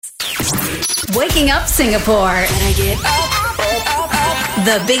Waking Up Singapore. Gotta get up.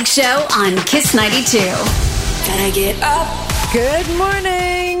 The Big Show on Kiss 92. Gotta get up. Good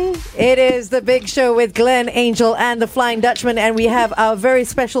morning. It is The Big Show with Glenn, Angel, and the Flying Dutchman. And we have our very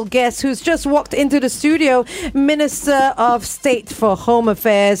special guest who's just walked into the studio, Minister of State for Home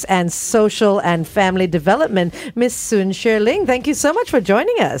Affairs and Social and Family Development, Miss Sun Xueling. Thank you so much for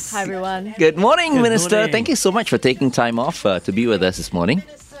joining us. Hi, everyone. Good morning, Good Minister. morning. Thank you so much for taking time off to be with us this morning.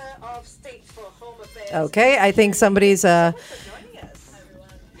 Minister of State for Home Affairs. Okay, I think somebody's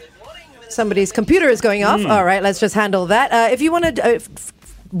computer is going off. All right, let's just handle that. If you want to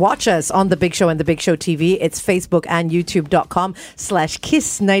watch us on The Big Show and The Big Show TV, it's Facebook and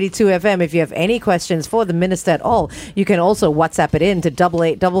YouTube.com/Kiss92FM. If you have any questions for the minister at all, you can also WhatsApp it in to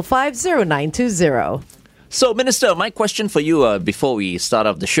 8855500920. So, Minister, my question for you before we start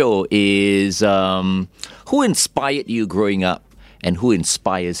off the show is who inspired you growing up and who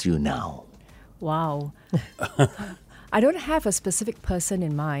inspires you now? Wow. I don't have a specific person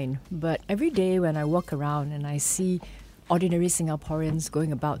in mind, but every day when I walk around and I see ordinary Singaporeans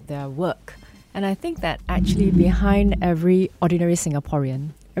going about their work, and I think that actually behind every ordinary Singaporean,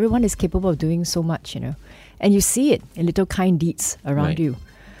 everyone is capable of doing so much, and you see it in little kind deeds around Right. you.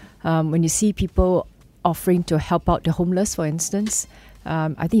 When you see people offering to help out the homeless, for instance,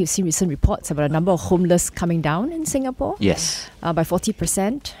 I think you've seen recent reports about a number of homeless coming down in Singapore. Yes. By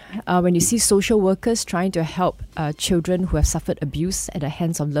 40%. When you see social workers trying to help children who have suffered abuse at the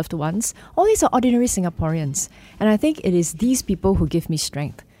hands of loved ones, all these are ordinary Singaporeans. And I think it is these people who give me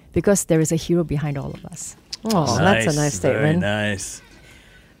strength because there is a hero behind all of us. Oh, that's a nice statement. Very nice.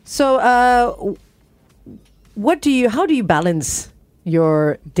 So, how do you balance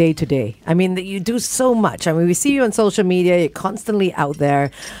your day to day? I mean, you do so much. I mean, we see you on social media, you're constantly out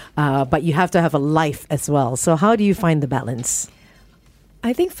there, but you have to have a life as well. So how do you find the balance?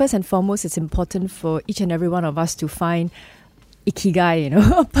 I think first and foremost, it's important for each and every one of us to find ikigai,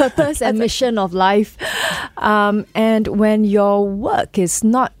 purpose and mission of life. And when your work is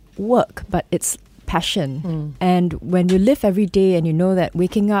not work, but it's passion. And when you live every day and you know that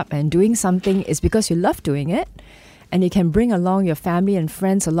waking up and doing something is because you love doing it, and you can bring along your family and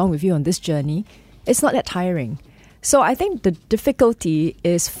friends along with you on this journey, it's not that tiring. So I think the difficulty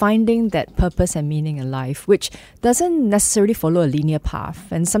is finding that purpose and meaning in life, which doesn't necessarily follow a linear path.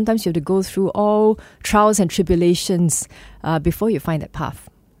 And sometimes you have to go through all trials and tribulations before you find that path.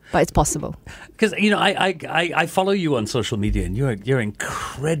 But it's possible. Because, I follow you on social media and you're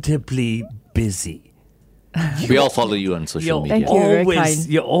incredibly busy. We all follow you on social media. Thank you. Very kind.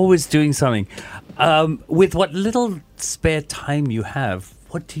 You're always doing something. With what little spare time you have,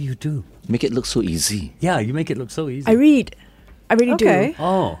 what do you do? Make it look so easy. Yeah, you make it look so easy. I read. I really Okay. do.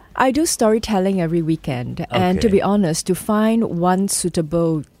 Oh. I do storytelling every weekend. And to Okay. be honest, to find one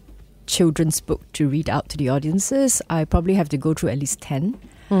suitable children's book to read out to the audiences, I probably have to go through at least 10.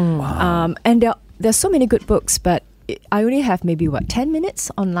 Wow. And there's so many good books, but I only have maybe 10 minutes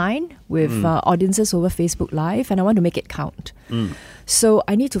online with audiences over Facebook Live, and I want to make it count. So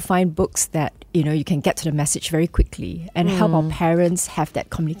I need to find books that you can get to the message very quickly and help our parents have that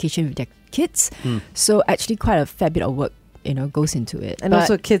communication with their kids. So actually, quite a fair bit of work goes into it. And But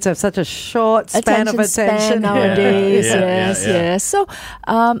also kids have such a short span of span attention nowadays. Yeah. Yes. So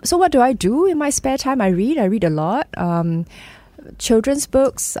what do I do in my spare time? I read a lot. Children's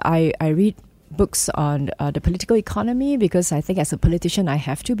books. I read books on the political economy because I think as a politician I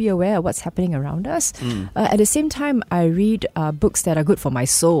have to be aware of what's happening around us. At the same time, I read books that are good for my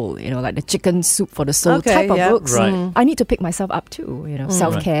soul, like the chicken soup for the soul Okay, type of yeah. books. Right. I need to pick myself up too.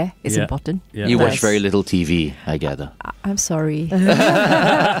 Self-care is Yeah. important. Yeah. You watch Yes. very little TV, I gather. I'm sorry. No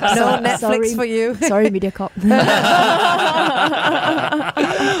Netflix Sorry. for you. Sorry, MediaCorp.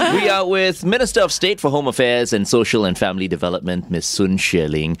 We are with Minister of State for Home Affairs and Social and Family Development, Miss Sun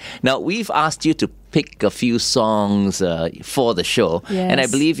Xueling. Now, we've asked you to pick a few songs for the show. Yes. And I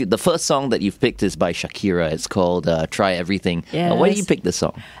believe the first song that you've picked is by Shakira. It's called Try Everything. Why did you Yes. pick this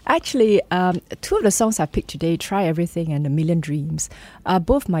song? Actually, two of the songs I picked today, Try Everything and A Million Dreams, are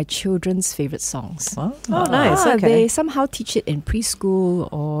both my children's favorite songs. Oh, nice. Okay. They somehow teach it in preschool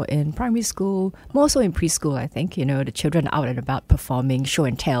or in primary school, more so in preschool, I think. The children are out and about performing, show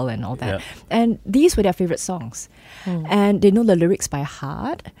and tell and all that. Yeah. And these were their favorite songs. And they know the lyrics by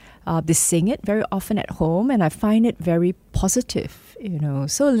heart. They sing it very often at home, and I find it very positive,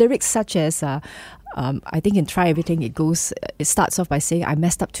 So lyrics such as, I think in Try Everything, it starts off by saying, I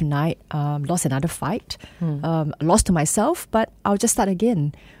messed up tonight, lost another fight, lost to myself, but I'll just start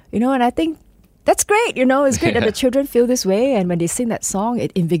again. And I think that's great. It's great that the children feel this way. And when they sing that song,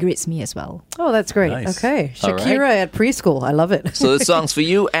 it invigorates me as well. Oh, that's great. Nice. Okay. All Shakira right. at preschool. I love it. So this song's for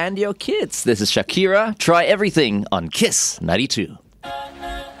you and your kids. This is Shakira. Try Everything on Kiss 92.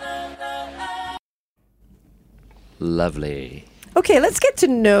 Lovely. Okay, let's get to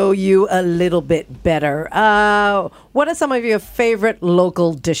know you a little bit better. What are some of your favorite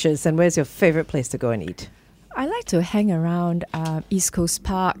local dishes, and where's your favorite place to go and eat? I like to hang around East Coast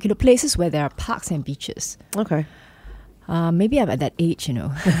Park, places where there are parks and beaches. Okay. Maybe I'm at that age,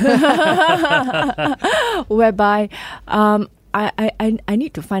 whereby I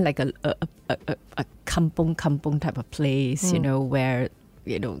need to find like a kampong type of place, where,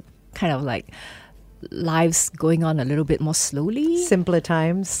 kind of like life's going on a little bit more slowly. Simpler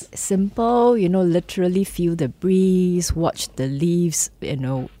times. Simple, literally feel the breeze, watch the leaves,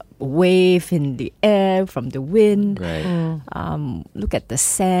 wave in the air from the wind. Right. Look at the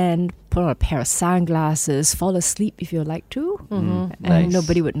sand, put on a pair of sunglasses, fall asleep if you like to. And Nice.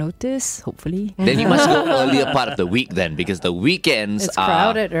 nobody would notice, hopefully. Then you must go earlier part of the week then, because the weekends It's are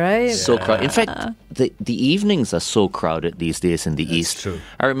crowded, right? so crowded. In fact, the evenings are so crowded these days in the East. true.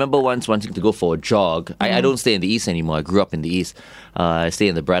 I remember once wanting to go for a jog. I don't stay in the East anymore. I grew up in the East. I stay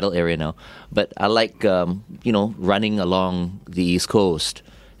in the Brattle area now. But I like, running along the East Coast.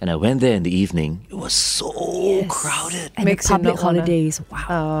 And I went there in the evening. It was so crowded. And Makes the you public not wanna- holidays, wow.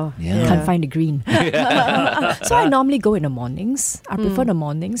 Oh, Yeah. Can't find the green. So I normally go in the mornings. I prefer the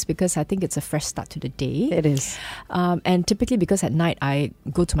mornings because I think it's a fresh start to the day. It is. And typically because at night I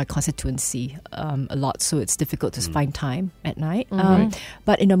go to my constituency a lot, so it's difficult to find time at night.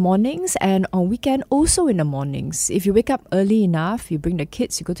 But in the mornings and on weekend, also in the mornings, if you wake up early enough, you bring the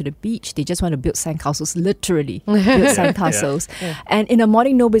kids, you go to the beach, they just want to build sandcastles, literally build sandcastles. And in the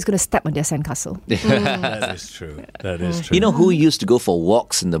morning, nobody's going to step on their sandcastle. That is true. That is true. You know who used to go for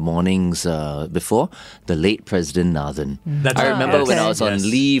walks in the mornings before? The late President Nathan. That's I right. remember when I Okay. was on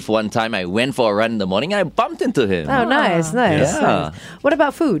leave one time, I went for a run in the morning. I bumped into him. Oh, nice. Yeah. Nice. What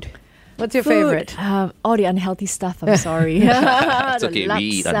about food? What's your favorite? All the unhealthy stuff, I'm sorry. It's okay, we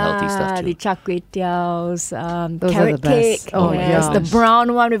eat unhealthy stuff too. The char kway teows, Those are carrot the best. cake, Oh, yes, yeah. the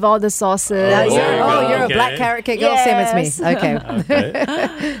brown one with all the sauces. Yeah, Oh, you're a okay. black carrot cake girl, same as me. Okay.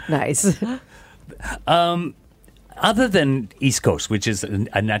 Okay. Nice. Other than East Coast, which is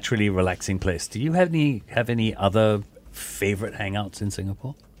a naturally relaxing place, do you have any other favorite hangouts in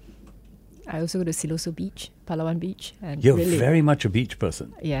Singapore? I also go to Siloso Beach, Palawan Beach. And You're really, very much a beach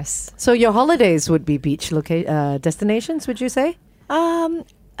person. Yes. So your holidays would be beach destinations, would you say?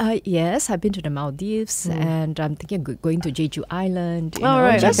 Yes, I've been to the Maldives and I'm thinking of going to Jeju Island. You Oh, know,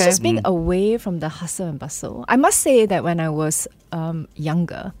 right, just, okay. just being away from the hustle and bustle. I must say that when I was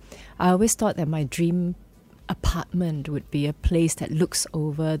younger, I always thought that my dream apartment would be a place that looks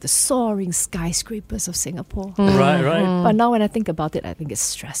over the soaring skyscrapers of Singapore. Right, right. But now when I think about it, I think it's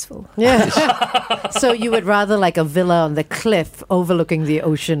stressful. Yeah. So you would rather like a villa on the cliff overlooking the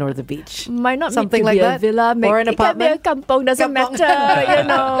ocean or the beach? Might not Something need to like be that? a villa, Or an it can be a kampong, doesn't Kampong.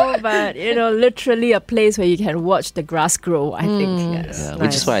 matter, but literally a place where you can watch the grass grow, I think. Yes. Yeah, Nice.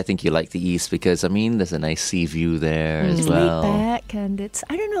 which is why I think you like the East, because there's a nice sea view there as It's well. laid back and it's,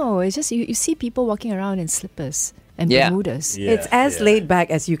 I don't know, it's just you see people walking around in slippers and Yeah. Bermudas. Yeah, It's as yeah. laid back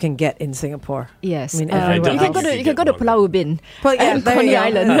as you can get in Singapore. Yes. I mean, you everywhere can go else. to you can go to Pulau Ubin Well, yeah, and there Coney you go.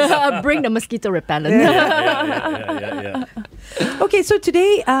 Island. Bring the mosquito repellent. Yeah. Okay, so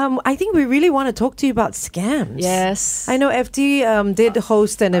today I think we really want to talk to you about scams. Yes. I know FD did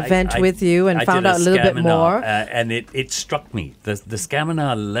host an event with you and I found did out a little bit scaminar, more. and it struck me. The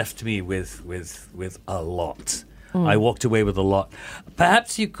scaminar left me with a lot. I walked away with a lot.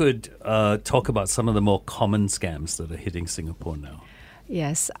 Perhaps you could talk about some of the more common scams that are hitting Singapore now.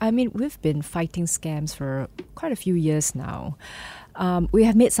 Yes, I mean, we've been fighting scams for quite a few years now. We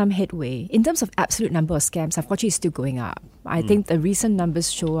have made some headway. In terms of absolute number of scams, unfortunately, it's still going up. I think the recent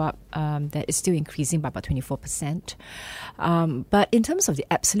numbers show up that it's still increasing by about 24%. But in terms of the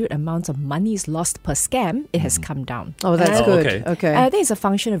absolute amount of monies lost per scam, it has come down. Oh, that's Oh, good. okay. Okay. And I think it's a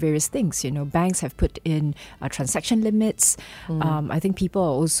function of various things. Banks have put in transaction limits. I think people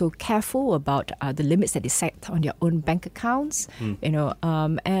are also careful about the limits that they set on their own bank accounts.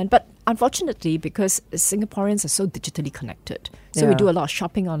 But unfortunately, because Singaporeans are so digitally connected, so we Yeah. do a lot of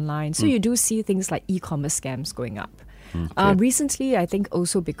shopping online. So you do see things like e-commerce scams going up. Recently, I think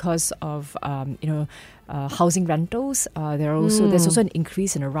also because of housing rentals, there's also an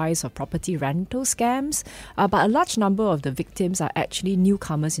increase in a rise of property rental scams. But a large number of the victims are actually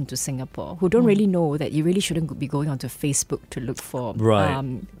newcomers into Singapore who don't really know that you really shouldn't be going onto Facebook to look for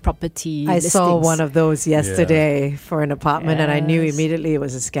property I listings. saw one of those yesterday for an apartment, and I knew immediately it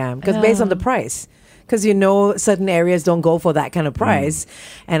was a scam because based on the price. Because certain areas don't go for that kind of price,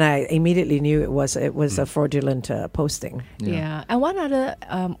 and I immediately knew it was a fraudulent posting. Yeah, and one other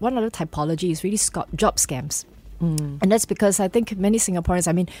typology is really job scams. And that's because I think many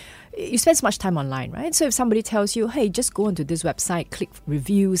Singaporeans, you spend so much time online, right? So if somebody tells you, hey, just go onto this website, click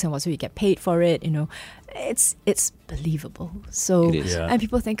reviews and you get paid for it, it's believable. So, It is. and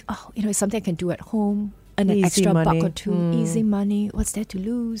people think, it's something I can do at home. And an Easy extra money. buck or two, easy money. What's there to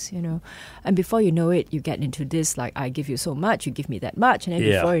lose, And before you know it, you get into this like, I give you so much, you give me that much, and then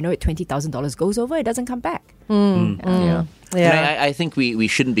before you know it, $20,000 goes over, it doesn't come back. Yeah. Yeah. I think we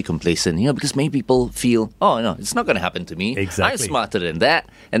shouldn't be complacent, because many people feel, oh, no, it's not going to happen to me. Exactly. I'm smarter than that.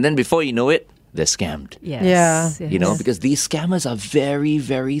 And then before you know it, they're scammed. Yes. Yeah. Because these scammers are very,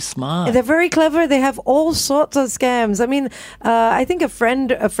 very smart. They're very clever. They have all sorts of scams. I think a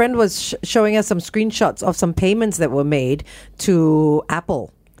friend was showing us some screenshots of some payments that were made to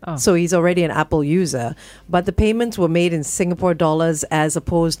Apple. So he's already an Apple user, but the payments were made in Singapore dollars as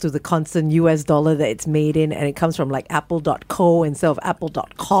opposed to the constant US dollar that it's made in, and it comes from like apple.co instead of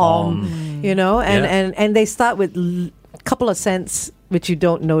apple.com, and they start with a couple of cents, which you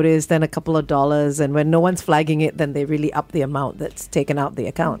don't notice, then a couple of dollars, and when no one's flagging it, then they really up the amount that's taken out the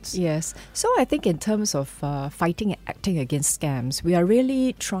accounts. Yes. So I think in terms of fighting and acting against scams, we are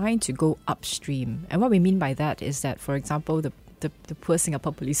really trying to go upstream. And what we mean by that is that, for example, the poor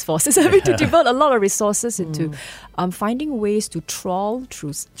Singapore police force is having to devote a lot of resources into finding ways to trawl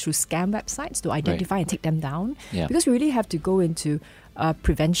through scam websites to identify and take them down. Yeah. Because we really have to go into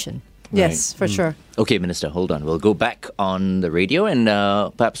prevention. Yes, for sure. Okay, Minister, hold on. We'll go back on the radio and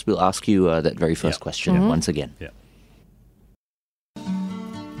perhaps we'll ask you that very first question once again. Yeah.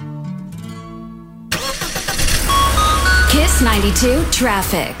 Kiss 92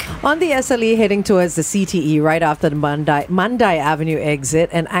 traffic. On the SLE heading towards the CTE right after the Mandai Avenue exit,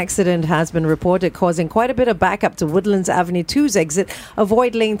 an accident has been reported causing quite a bit of backup to Woodlands Avenue 2's exit.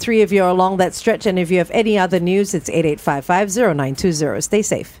 Avoid lane 3 if you're along that stretch, and if you have any other news, it's 8855-0920. Stay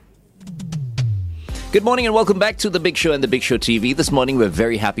safe. Good morning and welcome back to The Big Show and The Big Show TV. This morning we're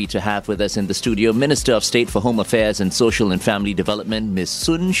very happy to have with us in the studio Minister of State for Home Affairs and Social and Family Development, Ms.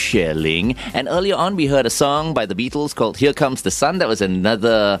 Sun Xueling. And earlier on we heard a song by the Beatles called Here Comes the Sun. That was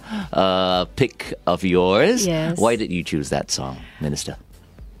another pick of yours. Yes. Why did you choose that song, Minister?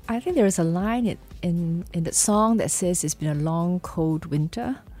 I think there is a line in that song that says it's been a long, cold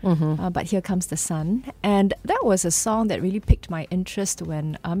winter. But here comes the sun. And that was a song that really piqued my interest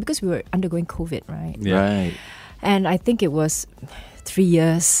when, because we were undergoing COVID, right? Yeah. Right. And I think it was 3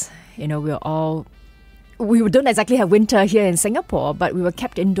 years, we don't exactly have winter here in Singapore, but we were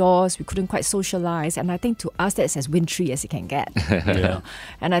kept indoors. We couldn't quite socialize. And I think to us, that's as wintry as it can get. Yeah.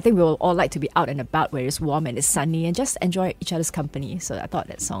 And I think we will all like to be out and about where it's warm and it's sunny and just enjoy each other's company. So I thought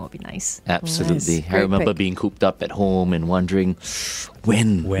that song would be nice. Absolutely. Nice. I remember Great pick. being cooped up at home and wondering,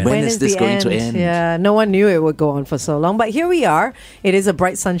 when When is this the going to end? end? Yeah, no one knew it would go on for so long. But here we are. It is a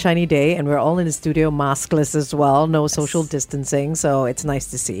bright, sunshiny day, and we're all in the studio maskless as well. No social distancing, so it's nice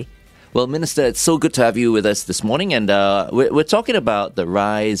to see. Well, Minister, it's so good to have you with us this morning. And we're talking about the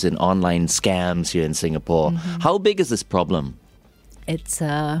rise in online scams here in Singapore. How big is this problem? It's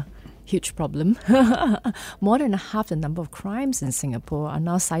a huge problem. More than half the number of crimes in Singapore are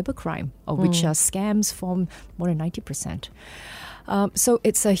now cybercrime, of which scams form more than 90%. So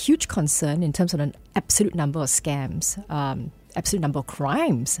it's a huge concern in terms of an absolute number of scams, absolute number of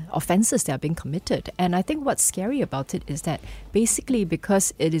crimes, offences that are being committed. And I think what's scary about it is that basically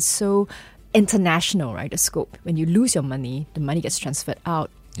because it is so international, right, the scope, when you lose your money, the money gets transferred out,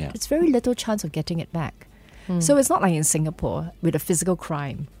 it's very little chance of getting it back. So it's not like in Singapore with a physical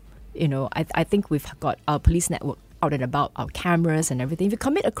crime. I think we've got our police network out and about, our cameras and everything. If you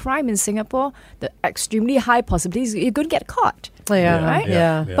commit a crime in Singapore, the extremely high possibility is you're going to get caught. Yeah, right?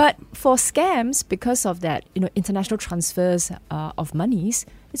 Yeah. But for scams, because of that, international transfers of monies,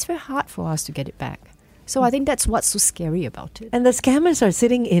 it's very hard for us to get it back. So I think that's what's so scary about it. And the scammers are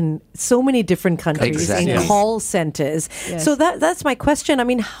sitting in so many different countries, Exactly. in call centers. Yes. So that's my question. I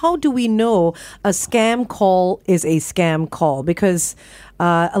mean, how do we know a scam call is a scam call? Because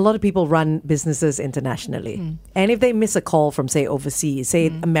a lot of people run businesses internationally. And if they miss a call from, say, overseas, say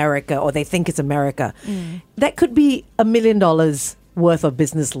America, or they think it's America, that could be $1 million worth of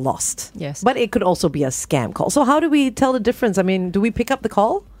business lost. Yes. But it could also be a scam call. So how do we tell the difference? I mean, do we pick up the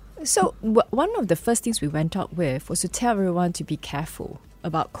call? So one of the first things we went out with was to tell everyone to be careful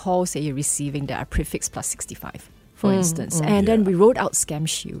about calls that you're receiving that are prefix plus 65, for instance. And then we wrote out Scam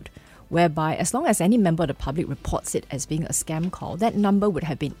Shield, whereby as long as any member of the public reports it as being a scam call, that number would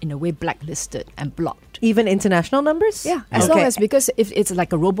have been in a way blacklisted and blocked. Even international numbers? Yeah, as long as, because if it's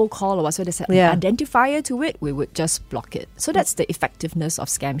like a robocall or whatsoever, there's an identifier to it, we would just block it. So that's the effectiveness of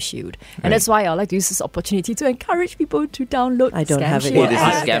Scam Shield. And that's why I like to use this opportunity to encourage people to download I don't Scam have it. Shield. It is a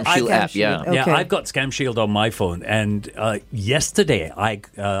Scam Shield app, yeah. Okay. Yeah, I've got Scam Shield on my phone, and yesterday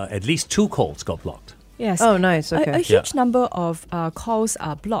at least 2 calls got blocked. Yes. Oh, nice. Okay. A huge number of calls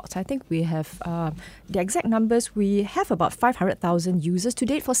are blocked. I think we have the exact numbers. We have about 500,000 users to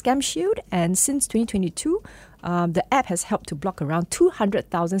date for Scam Shield, and since 2022, the app has helped to block around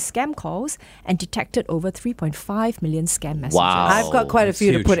 200,000 scam calls and detected over 3.5 million scam messages. Wow. I've got quite a That's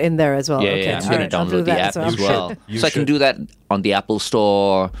few huge. to put in there as well. Yeah, Okay. yeah. I'm all going right, to I'll do download the that app as well. You So I can should. do that on the Apple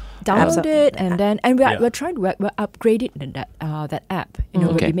Store. Download it, and then we're trying to we're upgrading that app.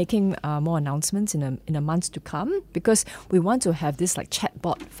 We'll Okay. be making more announcements in a months to come, because we want to have this like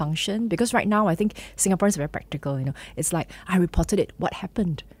chatbot function. Because right now, I think Singaporeans are very practical. It's like, I reported it. What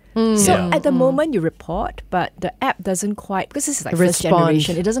happened? So at the moment you report, but the app doesn't quite, because this is like first Respond.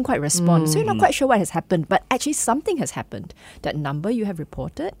 generation, it doesn't quite respond. So you're not quite sure what has happened, but actually something has happened. That number you have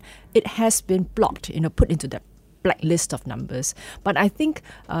reported, it has been blocked, put into the blacklist of numbers. But I think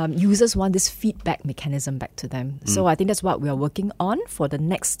users want this feedback mechanism back to them. So I think that's what we are working on for the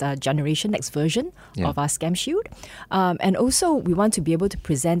next generation, next version of our Scam Shield. And also we want to be able to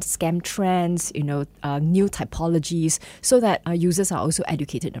present scam trends, new typologies, so that users are also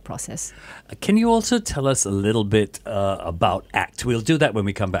educated in the process. Can you also tell us a little bit about ACT? We'll do that when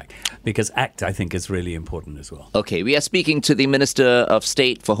we come back, because ACT, I think, is really important as well. Okay, we are speaking to the Minister of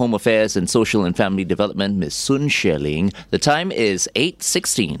State for Home Affairs and Social and Family Development, Ms. Sun Xueling. The time is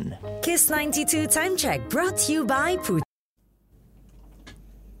 8:16. Kiss 92 Time Check brought to you by Pooh.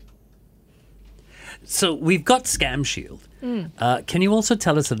 So we've got Scam Shield. Can you also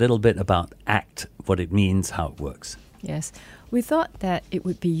tell us a little bit about ACT, what it means, how it works? Yes. We thought that it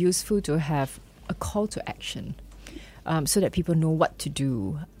would be useful to have a call to action, so that people know what to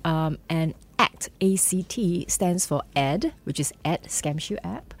do. And ACT, A-C-T, stands for AD, which is Add Scam Shield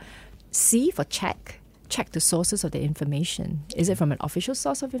app. C for check the sources of the information. Is it from an official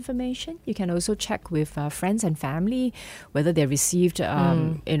source of information? You can also check with friends and family whether they received,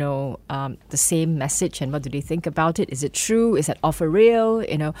 the same message, and what do they think about it. Is it true? Is that offer real?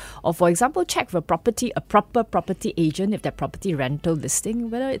 Or for example, check for a proper property agent, if that property rental listing,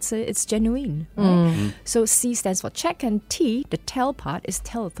 whether it's genuine. Right? So C stands for check, and T, the tell part, is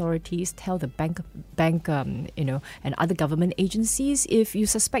tell authorities, tell the bank, and other government agencies. If you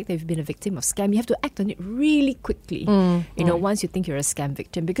suspect they've been a victim of scam, you have to act on it really quickly, once you think you're a scam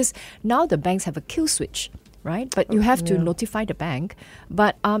victim, because now the banks have a kill switch, right? But you have to notify the bank.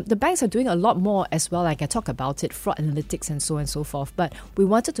 But the banks are doing a lot more as well. I can talk about it, fraud analytics and so on and so forth. But we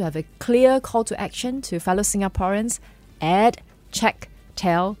wanted to have a clear call to action to fellow Singaporeans: add, check,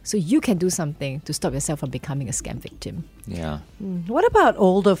 tell, so you can do something to stop yourself from becoming a scam victim. Yeah. What about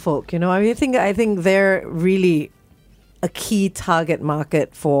older folk? I think they're really a key target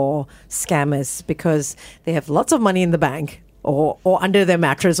market for scammers, because they have lots of money in the bank or under their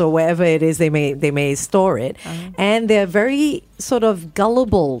mattress or wherever it is they may store it, and they're very sort of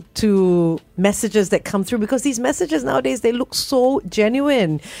gullible to messages that come through, because these messages nowadays, they look so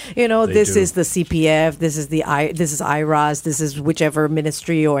genuine. This do. is the CPF, this is IRAS, this is whichever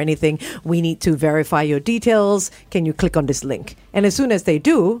ministry or anything. We need to verify your details. Can you click on this link? And as soon as they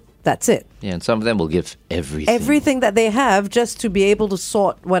do, that's it. Yeah, and some of them will give everything. Everything that they have, just to be able to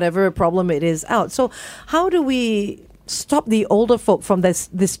sort whatever problem it is out. So how do we stop the older folk from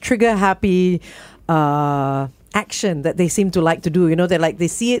this trigger happy action that they seem to like to do? They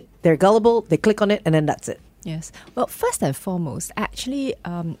see it, they're gullible, they click on it, and then that's it. Yes. Well, first and foremost, actually,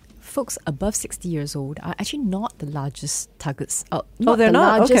 folks above 60 years old are actually not the largest targets. they're the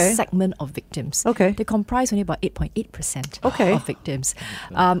not? largest Okay. segment of victims. Okay. They comprise only about 8.8% Okay. of victims.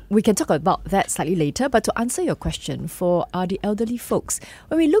 We can talk about that slightly later, but to answer your question, for the elderly folks,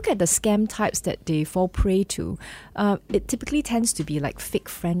 when we look at the scam types that they fall prey to, it typically tends to be like fake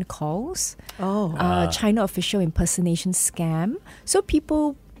friend calls, China official impersonation scam. So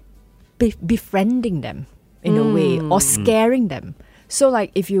people befriending them in a way, or scaring them. So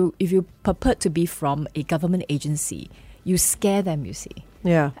like if you purport to be from a government agency, you scare them, you see.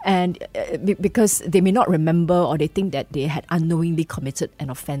 Yeah. And because they may not remember, or they think that they had unknowingly committed an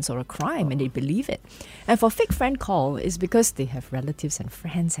offense or a crime, and they believe it. And for fake friend call, is because they have relatives and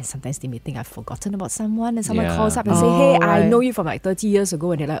friends, and sometimes they may think I've forgotten about someone, and someone calls up and say, hey, I know you from like 30 years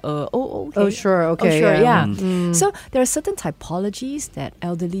ago, and they're like, okay. Oh, sure, okay. Oh, sure, yeah. So there are certain typologies that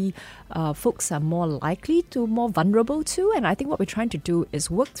elderly folks are more likely to, more vulnerable to, and I think what we're trying to do is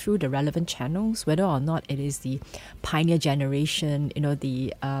work through the relevant channels, whether or not it is the pioneer generation,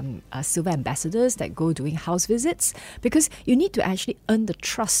 the silver ambassadors that go doing house visits, because you need to actually earn the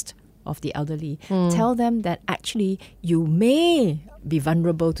trust of the elderly. Tell them that actually you may be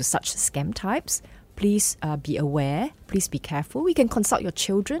vulnerable to such scam types. Please be aware. Please be careful. We can consult your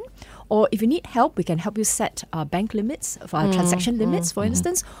children, or if you need help, we can help you set bank limits, transaction limits, for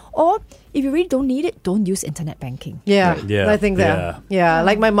instance. Or if you really don't need it, don't use internet banking. Yeah, Right. Yeah, I think that. Yeah,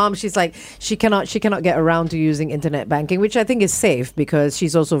 like my mom, she's like she cannot get around to using internet banking, which I think is safe because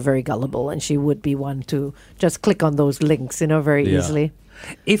she's also very gullible, and she would be one to just click on those links, very easily.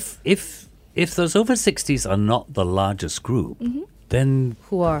 If those over 60s are not the largest group, then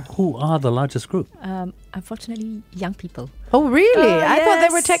who are the largest group? Unfortunately, young people. Oh, really? I thought they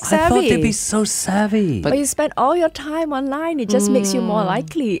were yes. tech I savvy. thought they'd be so savvy. But you spend all your time online, it just makes you more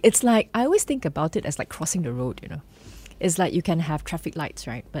likely. It's like, I always think about it as like crossing the road, It's like you can have traffic lights,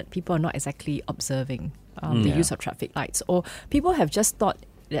 right? But people are not exactly observing the use of traffic lights. Or people have just thought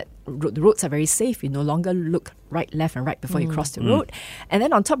that the roads are very safe. You no longer look right, left, and right before you cross the road. And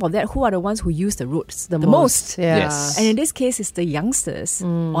then on top of that, who are the ones who use the roads the most? Yeah. Yes. And in this case, it's the youngsters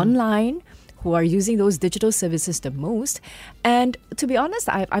online who are using those digital services the most. And to be honest,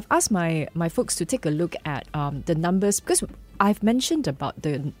 I've asked my folks to take a look at the numbers, because I've mentioned about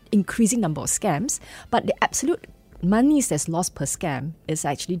the increasing number of scams, but the absolute monies that's lost per scam is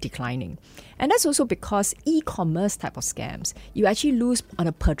actually declining. And that's also because e-commerce type of scams, you actually lose on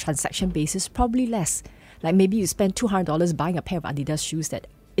a per transaction basis probably less. Like maybe you spend $200 buying a pair of Adidas shoes that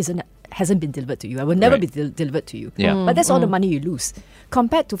hasn't been delivered to you. I will never be delivered to you. Yeah. But that's all the money you lose.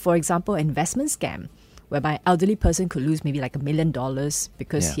 Compared to, for example, an investment scam, whereby an elderly person could lose maybe like $1 million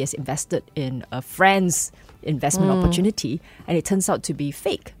because he has invested in a friend's investment opportunity, and it turns out to be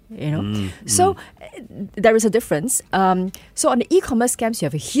fake. So there is a difference. So on the e-commerce scams, you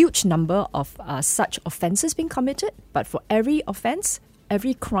have a huge number of such offences being committed, but for every offence,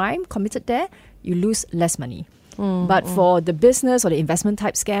 every crime committed there, you lose less money. But for the business or the investment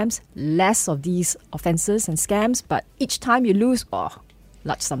type scams, less of these offences and scams, but each time you lose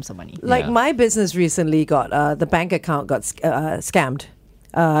large sums of money. Like my business recently got the bank account got scammed.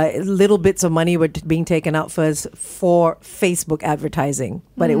 Little bits of money were being taken out first for Facebook advertising,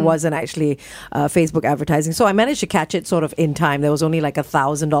 but it wasn't actually Facebook advertising. So I managed to catch it sort of in time. There was only like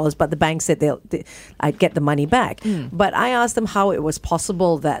 $1,000, but the bank said I'd get the money back. But I asked them how it was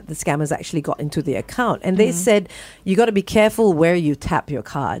possible that the scammers actually got into the account, and they said you got to be careful where you tap your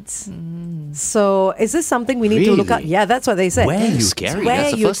cards. So is this something we need to look at? Really? Yeah, that's what they said. Where you scary? Where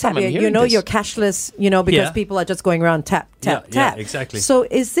That's the you first time tap I'm your, hearing this. you're cashless, because people are just going around tap. Yeah, exactly. So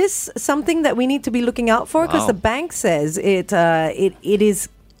is this something that we need to be looking out for? Because the bank says it is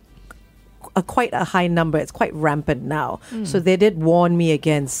quite a high number. It's quite rampant now. So they did warn me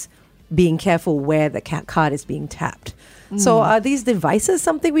against being careful where the card is being tapped. So are these devices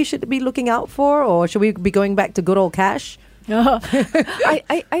something we should be looking out for, or should we be going back to good old cash?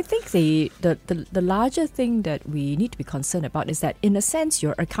 I think the larger thing that we need to be concerned about is that, in a sense,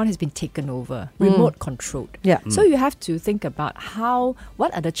 your account has been taken over, remote controlled. Yeah. So you have to think about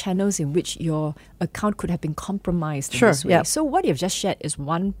what are the channels in which your account could have been compromised in this way. Yep. So what you've just shared is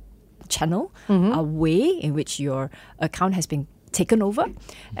one channel, a way in which your account has been taken over,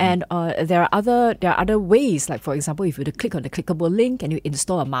 and there are other ways, like for example, if you were to click on the clickable link and you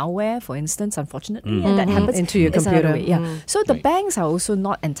install a malware, for instance, unfortunately, and that happens into your it's another computer. way, So the banks are also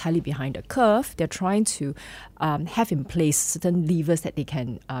not entirely behind the curve. They're trying to have in place certain levers that they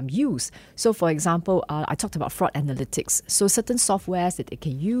can use. So for example, I talked about fraud analytics. So certain softwares that they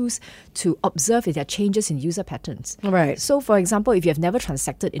can use to observe if there are changes in user patterns. Right. So for example, if you have never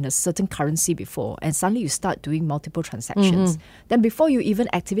transacted in a certain currency before, and suddenly you start doing multiple transactions, then before you even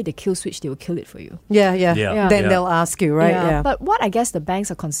activate the kill switch, they will kill it for you. Yeah. Yeah. Then they'll ask you, right? Yeah. But what I guess the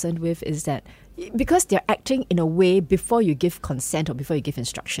banks are concerned with is that because they're acting in a way before you give consent or before you give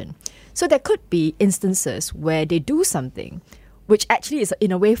instruction. So there could be instances where they do something which actually is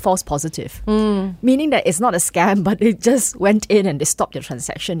in a way false positive, meaning that it's not a scam, but they just went in and they stopped your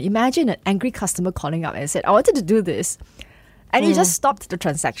transaction. Imagine an angry customer calling up and said, I wanted to do this, And you just stopped the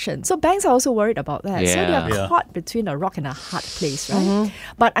transaction. So banks are also worried about that. So Yeah. they are caught between a rock and a hard place, right?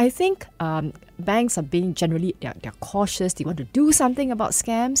 But I think banks are being generally, they're cautious. They want to do something about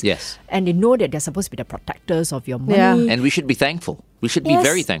scams. Yes. And they know that they're supposed to be the protectors of your money. And we should be thankful. We should be Yes.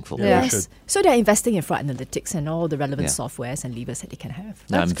 very thankful. Yeah, we Yes. should. So they're investing in fraud analytics and all the relevant Yeah. softwares and levers that they can have.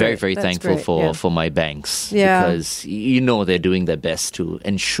 I'm That's very, great. very That's thankful great, for, yeah. for my banks Yeah. because you know they're doing their best to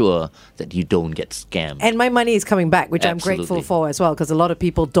ensure that you don't get scammed. And my money is coming back, which I'm grateful Absolutely. for as well, because a lot of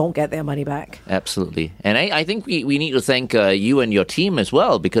people don't get their money back. Absolutely. And I think we need to thank you and your team as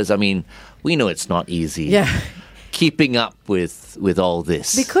well because, I mean, we know it's not easy. Yeah. Keeping up with all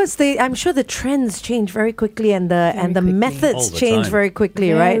this. Because I'm sure the trends change very quickly and the quickly. methods All the change time. very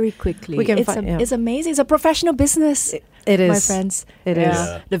quickly, right? Very quickly. We can it's, find, yeah. it's amazing. It's a professional business. It My is. friends. It is.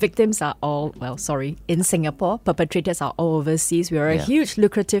 Yeah. The victims are all, in Singapore. Perpetrators are all overseas. We are a Yeah. huge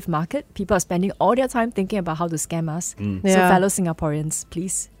lucrative market. People are spending all their time thinking about how to scam us. So Yeah. fellow Singaporeans,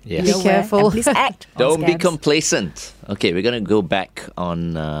 please Yes. be Be aware careful. and please act on Don't be scams. complacent. Okay, we're going to go back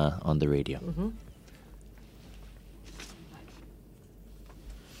on the radio.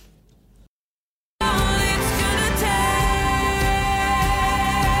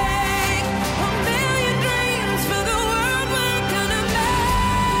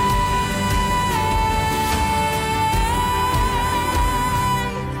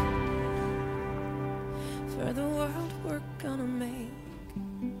 For the world we're gonna make.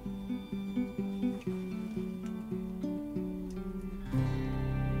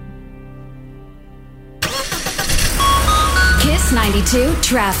 Kiss 92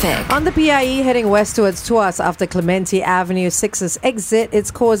 traffic. On the PIE heading west towards Tuas after Clementi Avenue 6's exit, it's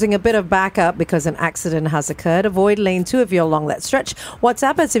causing a bit of backup because an accident has occurred. Avoid lane 2 if you're along that stretch.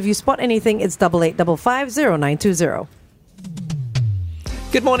 WhatsApp us if you spot anything. It's 8855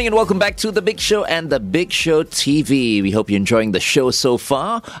 Good morning and welcome back to The Big Show and The Big Show TV. We hope you're enjoying the show so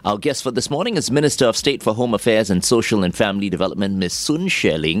far. Our guest for this morning is Minister of State for Home Affairs and Social and Family Development, Ms. Sun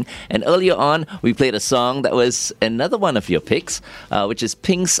Xueling. And earlier on, we played a song that was another one of your picks, which is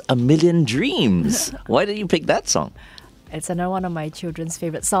Pink's A Million Dreams. Why did you pick that song? It's another one of my children's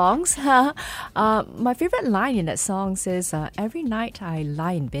favorite songs. My favorite line in that song says, every night I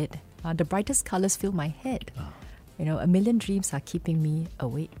lie in bed, the brightest colors fill my head. You know, a million dreams are keeping me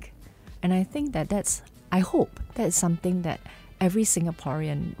awake. And I think I hope that is something that every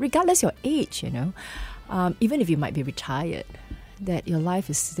Singaporean, regardless your age, even if you might be retired, that your life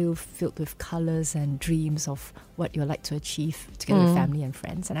is still filled with colours and dreams of what you'd like to achieve together with family and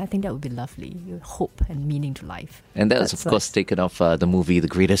friends. And I think that would be lovely. Hope and meaning to life. And that was, That's of course, nice. taken off the movie The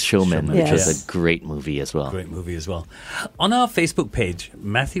Greatest Showman, Showman, which was yes. a great movie as well. Great movie as well. On our Facebook page,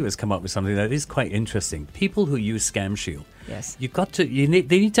 Matthew has come up with something that is quite interesting. People who use Scam Shield. Yes. They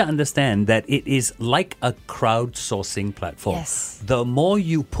need to understand that it is like a crowdsourcing platform. Yes. The more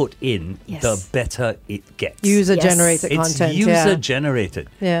you put in, Yes. the better it gets. User-generated It's content. user generated.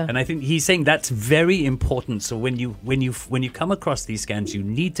 Yeah. And I think he's saying that's very important. So when you come across these scams, you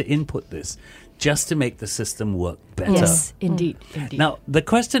need to input this just to make the system work better. Yes, indeed. Now, the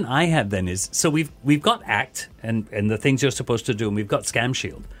question I have then is, so we've got ACT and the things you're supposed to do, and we've got Scam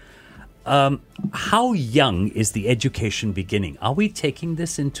Shield. How young is the education beginning? Are we taking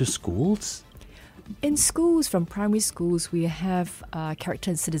this into schools? In schools, from primary schools, we have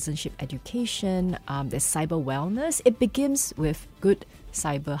character and citizenship education. There's cyber wellness. It begins with good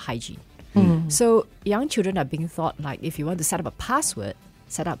cyber hygiene. So young children are being taught, like, if you want to set up a password,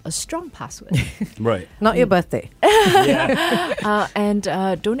 set up a strong password. Right. Not your birthday. And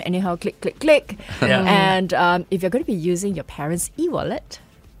don't anyhow click. Yeah. And if you're going to be using your parents' e-wallet,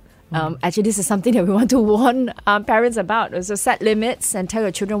 actually, this is something that we want to warn parents about. So set limits and tell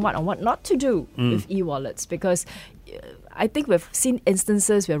your children what and what not to do with e-wallets, because I think we've seen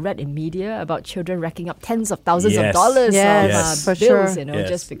instances, we've read in media about children racking up tens of thousands of Yes. dollars Yes, of for bills, sure. Yes.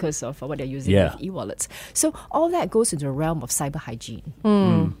 just because of what they're using Yeah. with e-wallets. So all that goes into the realm of cyber hygiene.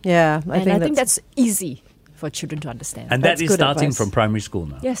 Yeah, I think that's easy for children to understand. And that That's is good starting advice. from primary school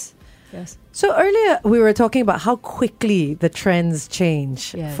now. Yes. So earlier we were talking about how quickly the trends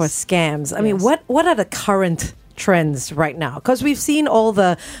change Yes. for scams. I mean, Yes. what are the current trends right now? Because we've seen all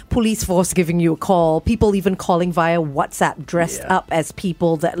the police force giving you a call, people even calling via WhatsApp dressed Yeah. up as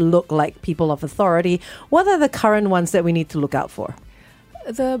people that look like people of authority. What are the current ones that we need to look out for?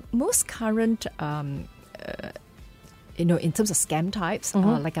 The most current, in terms of scam types,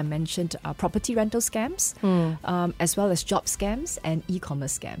 like I mentioned, property rental scams, as well as job scams and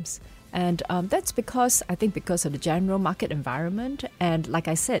e-commerce scams. And that's because of the general market environment. And like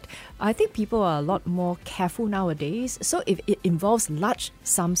I said, I think people are a lot more careful nowadays. So if it involves large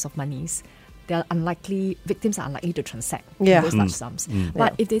sums of monies, victims are unlikely to transact Yeah. those large sums.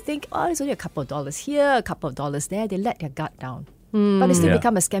 But if they think, it's only a couple of dollars here, a couple of dollars there, they let their guard down. But they still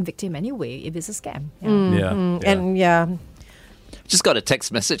become a scam victim anyway if it's a scam. And yeah. Just got a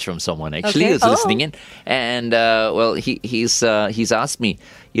text message from someone actually Okay. who's listening in, and he's asked me,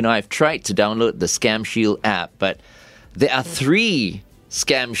 I've tried to download the Scam Shield app, but there are 3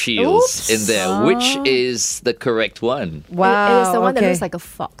 Scam Shields in there. Which is the correct one? Wow. It is the one that okay. looks like a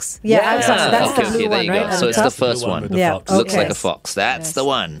fox. Yeah, that's the blue there one, you right? go. At So the it's the top? first The one one. with the Yeah, fox. Looks like a Yes. fox. That's Yes. the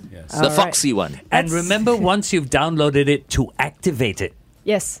one. Yes. The All right. foxy one. And remember, once you've downloaded it, to activate it,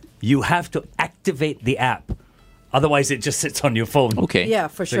 Yes. you have to activate the app. Otherwise, it just sits on your phone. Okay. Yeah,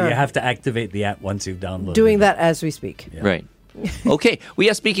 for So sure. you have to activate the app once you've downloaded Doing it. that as we speak. Right. Okay, we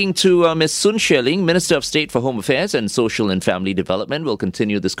are speaking to Ms. Sun Xueling, Minister of State for Home Affairs and Social and Family Development. We'll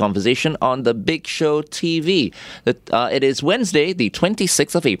continue this conversation on The Big Show TV. It is Wednesday, the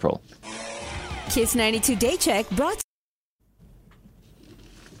 26th of April. Kiss 92 Day Check brought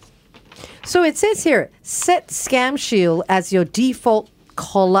So it says here, set Scam Shield as your default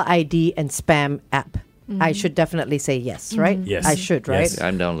caller ID and spam app. I should definitely say yes, right? Yes. I should, right? Yes.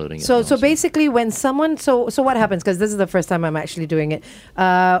 I'm downloading it. So now, basically, when someone so what happens? Because this is the first time I'm actually doing it.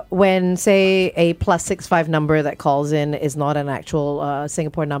 When say a +65 number that calls in is not an actual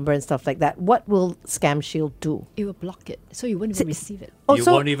Singapore number and stuff like that, what will Scam Shield do? It will block it, so you won't even receive it. Oh, You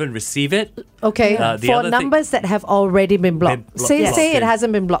so won't even receive it. okay, The for other thing- numbers that have already been blocked. Been blo- Say blocked it in.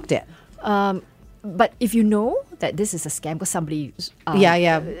 hasn't been blocked yet. But if you know that this is a scam because somebody, You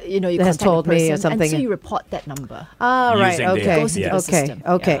contact has the told me or person, something. and so you report that number. Ah, right. Using the- Okay. Goes into the Okay. system.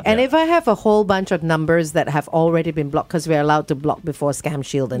 Okay. Yeah. And Yeah. if I have a whole bunch of numbers that have already been blocked, because we're allowed to block before Scam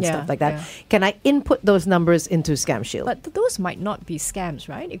Shield and Yeah, stuff like that, yeah. can I input those numbers into Scam Shield? But those might not be scams,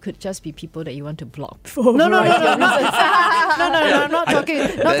 right? It could just be people that you want to block before. No, no, no, variety no, of no. reasons. no. I'm not talking.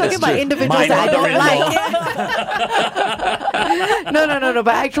 Not That talking is about true. individuals My that I don't mother-in-law. like. No.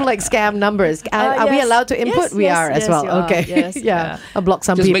 But actual like scam numbers. Are we Yes. allowed to input? Yes, We yes, are as yes, well. you are. Okay. Yes. Yeah. I'll block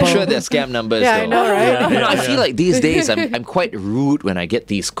some Just people. make sure they're scam numbers. Yeah, I though. know, right? I feel like these days I'm quite rude when I get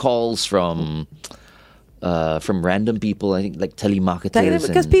these calls from random people. I think like telemarketers.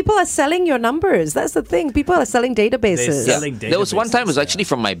 Because and- people are selling your numbers. That's the thing. People are selling databases. They're selling There was one time it was databases, actually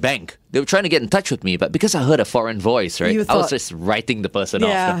from my bank. They were trying to get in touch with me, but because I heard a foreign voice, right, You I was thought- just writing the person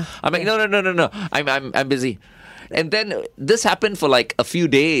Yeah. off. I'm like, no. I'm busy. And then this happened for like a few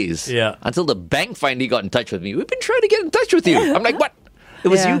days. Yeah. Until the bank finally got in touch with me. We've been trying to get in touch with you. I'm like, what? It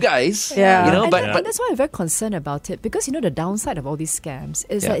was Yeah. you guys. Yeah. You know, And, but and that's why I'm very concerned about it because the downside of all these scams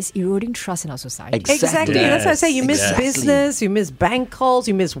is Yeah. that it's eroding trust in our society. Exactly. Yes. That's why I say you miss Exactly. business, you miss bank calls,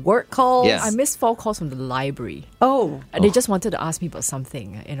 you miss work calls. Yes. I missed 4 calls from the library. Oh. And they just wanted to ask me about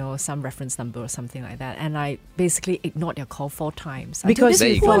something, some reference number or something like that. And I basically ignored their call 4 times. Because There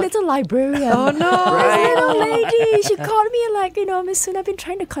this you poor go. little librarian. Oh no. This little lady, she called me like, Miss Sun, I've been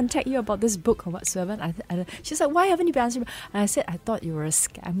trying to contact you about this book or whatsoever. And she's like, why haven't you been answering? And I said, I thought you were a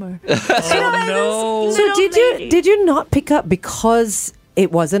scammer. Oh, no. So did you not pick up because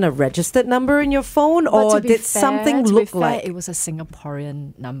it wasn't a registered number in your phone, But or to be did fair- something to be look fair, like? it was a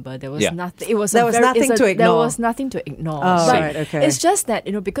Singaporean number. There was Yeah. nothing. It was There was nothing to There ignore. was nothing to ignore. Oh, But right, okay. It's just that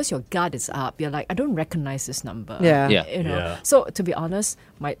because your guard is up, you're like, I don't recognize this number. Yeah. Yeah. Yeah. So to be honest,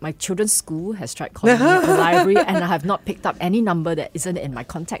 my children's school has tried calling me at the library, and I have not picked up any number that isn't in my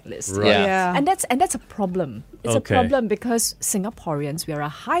contact list. Right. Yeah. And that's a problem. It's Okay. a problem because Singaporeans, we are a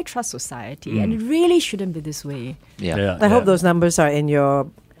high trust society, and it really shouldn't be this way. Yeah. I hope those numbers are in your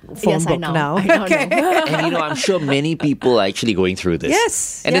phone Yes, I book know. now. I know, Okay. no. And I'm sure many people are actually going through this.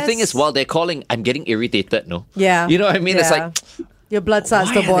 Yes, And the thing yes. is, while they're calling, I'm getting irritated, no? Yeah. You know what I mean? It's Yeah. like, Your blood starts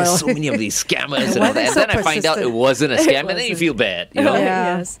why to are there boil. so many of these scammers and Why all that? are And they then so I find out it persistent? wasn't a scam, and then you feel bad, you know?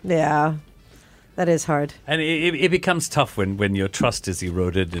 Yeah. Yes. Yeah. That is hard. And it becomes tough when your trust is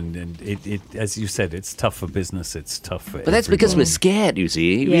eroded, and it as you said, it's tough for business, it's tough for But that's because we're scared, you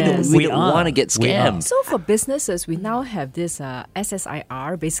see. We don't, Yes. we We don't are. want to get We are. scammed. So for businesses, we now have this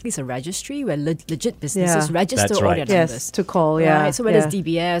SSIR. Basically, it's a registry where legit businesses Yeah. register That's all right. their numbers. Yes, to call. Yeah. Right? So whether yeah. it's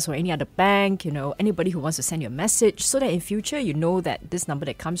DBS or any other bank, anybody who wants to send you a message, so that in future you know that this number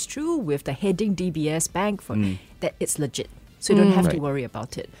that comes through with the heading DBS bank that it's legit. So you don't have to Right. worry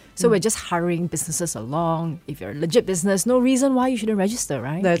about it. So we're just hurrying businesses along. If you're a legit business, no reason why you shouldn't register,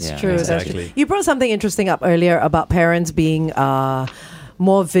 right? That's Yeah, true. That's exactly. true. You brought something interesting up earlier about parents being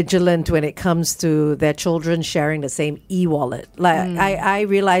more vigilant when it comes to their children sharing the same e-wallet. Like I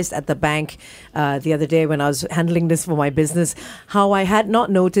realized at the bank the other day when I was handling this for my business, how I had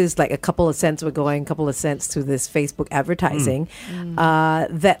not noticed like a couple of cents were going, a couple of cents to this Facebook advertising,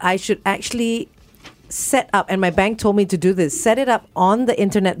 that I should actually set up, and my bank told me to do this, set it up on the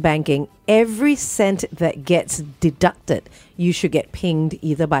internet banking. Every cent that gets deducted, you should get pinged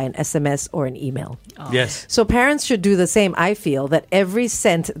either by an SMS or an email. Yes. So parents should do the same, I feel, that every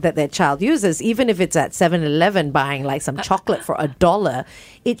cent that their child uses, even if it's at 7-Eleven buying like some chocolate for $1,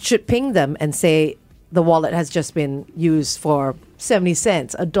 it should ping them and say the wallet has just been used for 70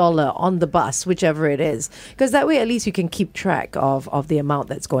 cents, $1 on the bus, whichever it is. Because that way at least you can keep track of the amount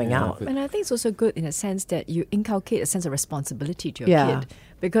that's going out. And I think it's also good in a sense that you inculcate a sense of responsibility to your Yeah. kid.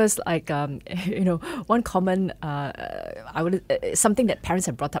 Because, like, one common, something that parents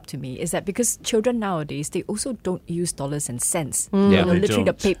have brought up to me is that because children nowadays, they also don't use dollars and cents. Yeah, they literally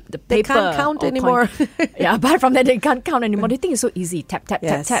don't. the paper. They can't count or anymore. coin. Yeah, apart from that, they can't count anymore. They think it's so easy. Tap, tap,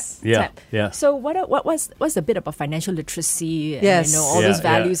 Yes. tap, tap, Yeah, tap. yeah. So what's the bit about financial literacy and Yes. all Yeah, those yeah.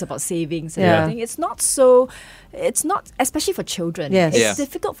 values about savings and Yeah. everything? It's not, especially for children. Yes. It's Yeah.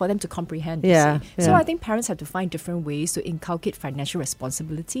 difficult for them to comprehend. Yeah, You see. So yeah. I think parents have to find different ways to inculcate financial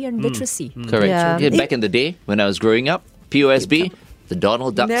responsibility and literacy. Correct. Yeah. Back in the day when I was growing up, POSB, the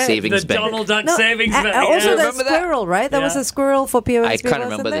Donald Duck No, Savings The Bank. Donald Duck No, Savings Bank. also yeah. the Remember that? squirrel, right? That was Yeah. a squirrel for POSB. I can't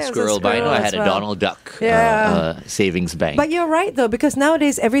remember the squirrel, but I know I had a Donald Duck Yeah. savings bank. But you're right, though, because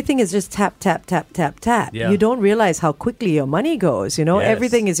nowadays everything is just tap, tap, tap, tap, tap. Yeah. You don't realize how quickly your money goes. You know, Yes.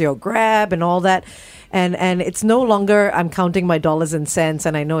 everything is your grab and all that. And it's no longer I'm counting my dollars and cents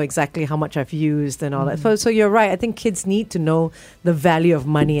and I know exactly how much I've used and all that. So you're right. I think kids need to know the value of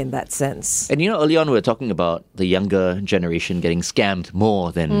money in that sense. And early on we were talking about the younger generation getting scammed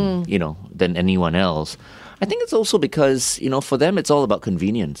more than than anyone else. I think it's also because for them it's all about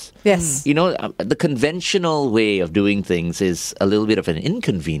convenience. Yes. The conventional way of doing things is a little bit of an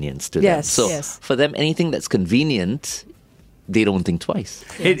inconvenience to them. Yes. So Yes. for them, anything that's convenient, they don't think twice.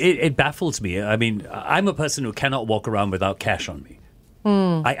 It baffles me. I mean, I'm a person who cannot walk around without cash on me.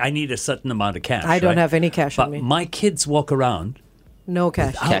 I need a certain amount of cash. I don't right? have any cash on But me. my kids walk around. No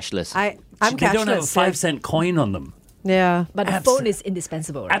cash. Cashless. I'm They cashless. don't have a 5-cent coin on them. Yeah. But the phone is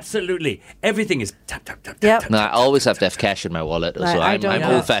indispensable, right? Absolutely. Everything is tap, tap, tap, Yep. tap, No, I always have to have cash in my wallet. So I I'm, don't I'm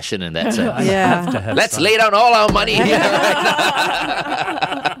have- old-fashioned in that sense. Yeah. Let's lay down all our money here.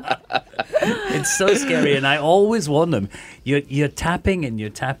 It's so scary, and I always warn them. You're tapping and you're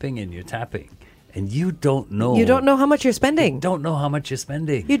tapping and you're tapping, and you don't know. You don't know how much you're spending. Don't know how much you're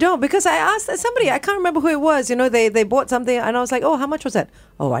spending. You don't, because I asked somebody, I can't remember who it was, they bought something and I was like, oh, how much was that?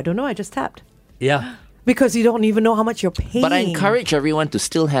 Oh, I don't know, I just tapped. Yeah. Because you don't even know how much you're paying. But I encourage everyone to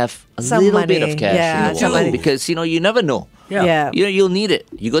still have a Some little bit money. of cash Yeah, in the some wallet money. because you never know. Yeah. You'll need it.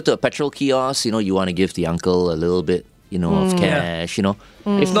 You go to a petrol kiosk, you want to give the uncle a little bit, of cash,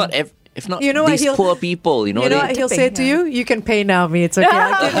 If not, if not, You know what these he'll- poor people, You know what he'll say to you? You can pay now, me. It's okay.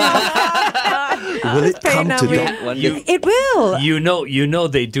 I'll give you. Will it Pay come now, to me. that? It will. You know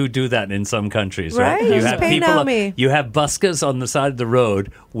they do that in some countries, right? Right, You just have pay people, now me. you have buskers on the side of the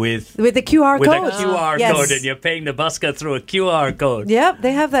road with With the QR with code. a QR Yes. code, and you're paying the busker through a QR code. Yep,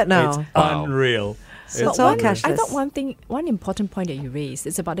 they have that It's now. unreal. So It's it's all unreal. cashless. I thought one important point that you raised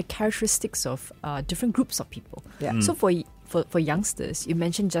is about the characteristics of different groups of people. Yeah. So for youngsters, you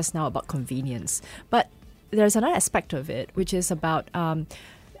mentioned just now about convenience, but there's another aspect of it which is about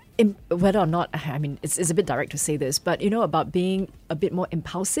whether or not, I mean, it's a bit direct to say this, but about being a bit more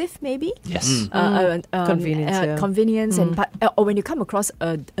impulsive, maybe. Yes. Convenience, yeah. Convenience, or when you come across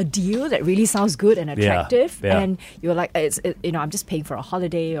a deal that really sounds good and attractive, yeah. and you're like, I'm just paying for a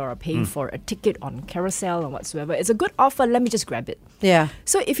holiday or paying for a ticket on Carousel or whatsoever. It's a good offer. Let me just grab it. Yeah.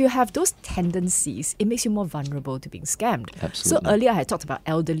 So if you have those tendencies, it makes you more vulnerable to being scammed. Absolutely. So earlier I had talked about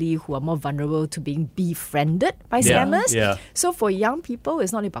elderly who are more vulnerable to being befriended by Yeah, scammers. yeah. So for young people,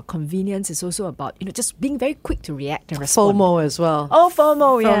 it's not only about convenience, it's also about just being very quick to react and respond. FOMO as well. Oh,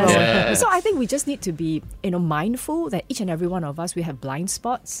 FOMO, yes. Yes. So I think we just need to be, mindful that each and every one of us, we have blind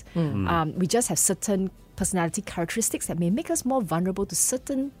spots. We just have certain personality characteristics that may make us more vulnerable to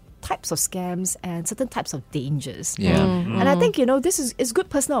certain types of scams and certain types of dangers. Yeah. And I think, this is good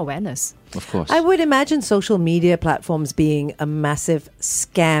personal awareness. Of course. I would imagine social media platforms being a massive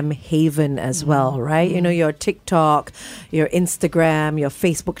scam haven as well, right? Your TikTok, your Instagram, your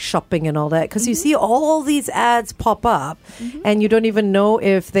Facebook shopping and all that. Because you see all these ads pop up and you don't even know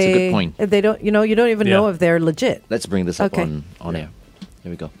if a they... good point. If they don't, you don't even know Yeah. if they're legit. Let's bring this up Okay. on air. Here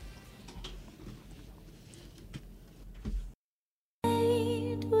we go.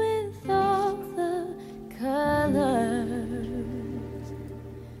 With all the colors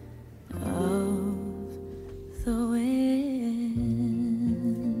of the wind.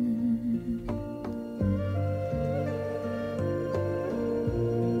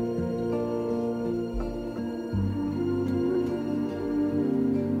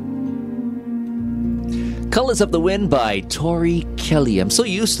 Colors of the Wind by Tori Kelly. I'm so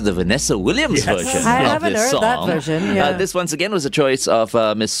used to the Vanessa Williams version I of haven't this heard song. that version. Yeah. This once again was a choice of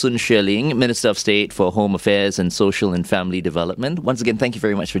Ms. Sun Xueling, Minister of State for Home Affairs and Social and Family Development. Once again, thank you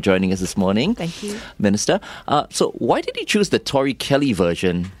very much for joining us this morning. Thank you. Minister. So why did you choose the Tori Kelly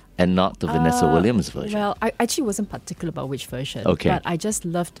version and not the Vanessa Williams version? Well, I actually wasn't particular about which version. Okay. But I just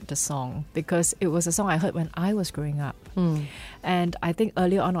loved the song because it was a song I heard when I was growing up. And I think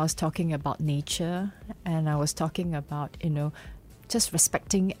earlier on I was talking about nature and I was talking about, just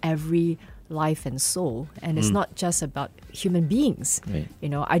respecting every life and soul. And it's not just about human beings. Right.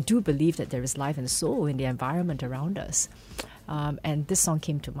 I do believe that there is life and soul in the environment around us. And this song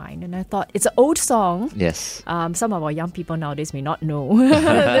came to mind. And I thought, it's an old song. Yes. Some of our young people nowadays may not know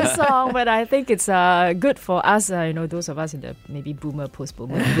this song, but I think it's good for us, those of us in the maybe boomer,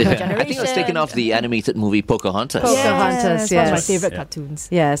 post-boomer generation. I think it was taken off the animated movie Pocahontas. Pocahontas, Yes, one of my yes. favorite cartoons.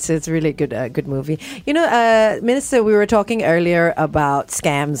 Yes, it's really a good movie. Minister, we were talking earlier about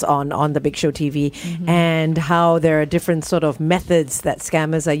scams on the Big Show TV and how there are different sort of methods that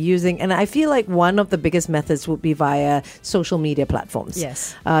scammers are using. And I feel like one of the biggest methods would be via social media platforms.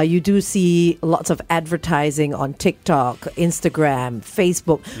 Yes. You do see lots of advertising on TikTok, Instagram,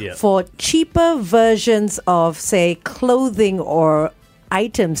 Facebook for cheaper versions of, say, clothing or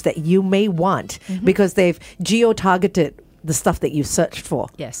items that you may want because they've geo-targeted the stuff that you searched for.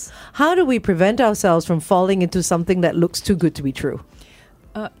 Yes. How do we prevent ourselves from falling into something that looks too good to be true?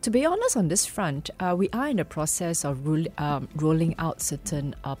 To be honest, on this front, we are in the process of rolling out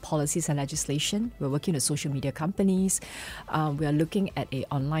certain policies and legislation. We're working with social media companies. We are looking at a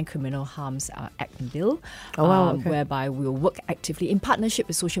online criminal harms act bill, whereby we'll work actively in partnership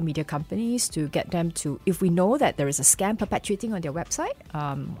with social media companies to get them to, if we know that there is a scam perpetuating on their website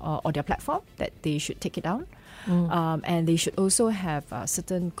or their platform, that they should take it down. And they should also have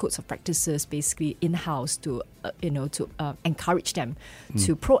certain codes of practices basically in-house to encourage them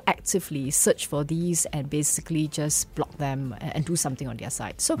to proactively search for these and basically just block them and do something on their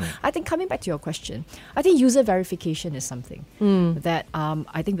side. So I think coming back to your question, I think user verification is something that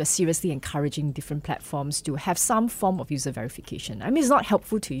I think we're seriously encouraging different platforms to have some form of user verification. I mean, it's not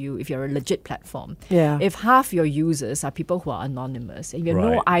helpful to you if you're a legit platform. Yeah. If half your users are people who are anonymous and you have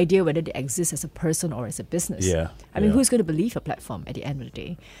no idea whether they exist as a person or as a business. I mean, who's going to believe your platform at the end of the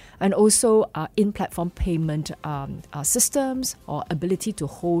day? And also in-platform payment systems or ability to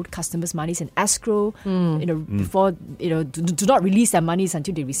hold customers' monies in escrow, before, do not release their monies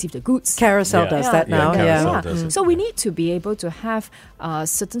until they receive the goods. Carousel does that now. Carousel does it. So we need to be able to have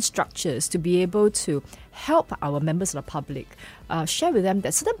certain structures to be able to help our members of the public share with them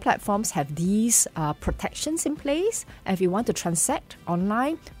that certain platforms have these protections in place. And if you want to transact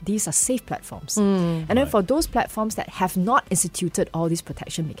online, these are safe platforms. And then for those platforms that have not instituted all these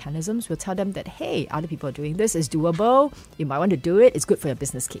protection mechanisms, we'll tell them that, hey, other people are doing this, it's doable, you might want to do it, it's good for your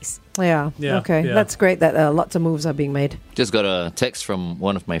business case. Okay. That's great that lots of moves are being made. Just got a text from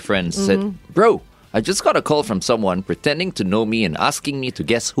one of my friends. Said, bro, I just got a call from someone pretending to know me and asking me to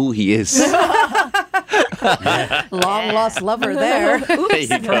guess who he is. Long lost lover there. There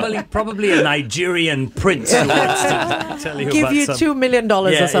you go. Probably a Nigerian prince who wants to tell you Give about you some... $2 million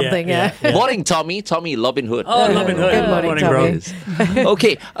or something. Morning, Tommy. Tommy Robin Hood. Oh, Robin Hood. Good morning, Tommy.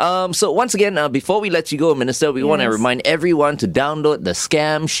 Okay, so once again, before we let you go, Minister, we want to remind everyone to download the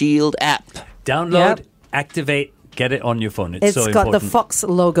Scam Shield app. Download, activate, get it on your phone. It's so got important. the Fox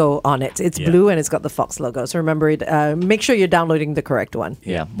logo on it. It's blue and it's got the Fox logo. So remember it. Make sure you're downloading the correct one.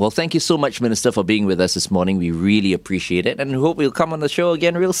 Yeah. Well, thank you so much, Minister, for being with us this morning. We really appreciate it, and we hope you'll come on the show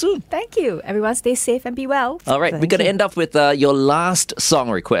again real soon. Thank you. Everyone stay safe and be well. All right, we're going to end up with your last song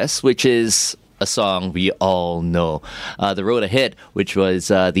request, which is a song we all know, The Road Ahead, which was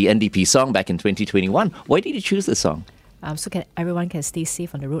the NDP song back in 2021. Why did you choose this song? So everyone can stay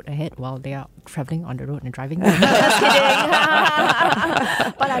safe on the road ahead while they are traveling on the road and driving. Just kidding.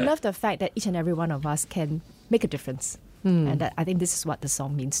 But I love the fact that each and every one of us can make a difference. And that, I think this is what the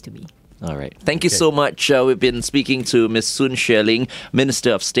song means to me. All right. Thank you so much. We've been speaking to Ms. Sun Xueling, Minister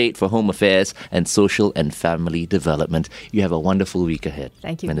of State for Home Affairs and Social and Family Development. You have a wonderful week ahead.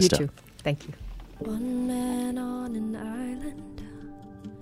 Thank you. Minister. You too. Thank you. One man on an island,